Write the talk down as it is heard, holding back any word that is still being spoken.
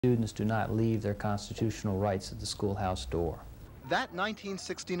Students do not leave their constitutional rights at the schoolhouse door. That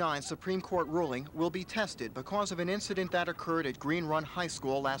 1969 Supreme Court ruling will be tested because of an incident that occurred at Green Run High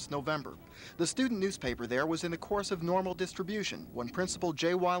School last November. The student newspaper there was in the course of normal distribution when Principal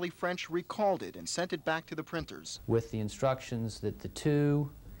J. Wiley French recalled it and sent it back to the printers, with the instructions that the two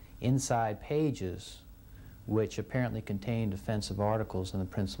inside pages, which apparently contained offensive articles in the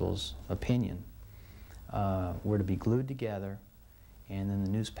principal's opinion, were to be glued together and then the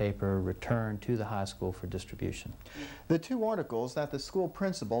newspaper returned to the high school for distribution. The two articles that the school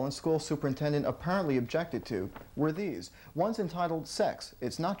principal and school superintendent apparently objected to were these. One's entitled Sex,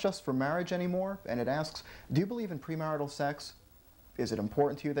 It's Not Just for Marriage Anymore, and it asks, do you believe in premarital sex? Is it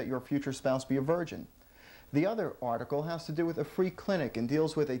important to you that your future spouse be a virgin? The other article has to do with a free clinic and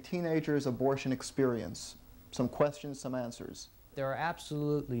deals with a teenager's abortion experience. Some questions, some answers. There are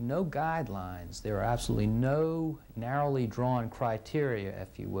absolutely no guidelines, there are absolutely no narrowly drawn criteria,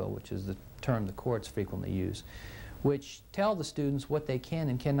 if you will, which is the term the courts frequently use, which tell the students what they can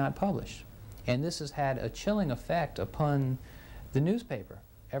and cannot publish. And this has had a chilling effect upon the newspaper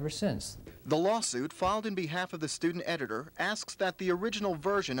ever since. The lawsuit, filed in behalf of the student editor, asks that the original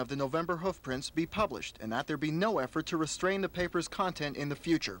version of the November hoofprints be published and that there be no effort to restrain the paper's content in the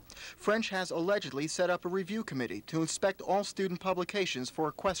future. French has allegedly set up a review committee to inspect all student publications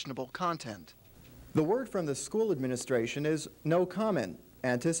for questionable content. The word from the school administration is no comment.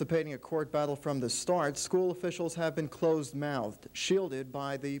 Anticipating a court battle from the start, school officials have been closed-mouthed, shielded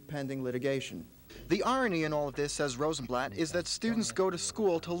by the pending litigation. The irony in all of this, says Rosenblatt, is that students go to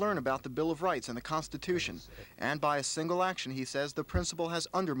school to learn about the Bill of Rights and the Constitution. And by a single action, he says, the principal has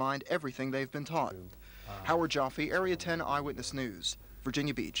undermined everything they've been taught. Howard Jaffe, Area 10 Eyewitness News,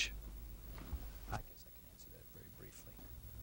 Virginia Beach.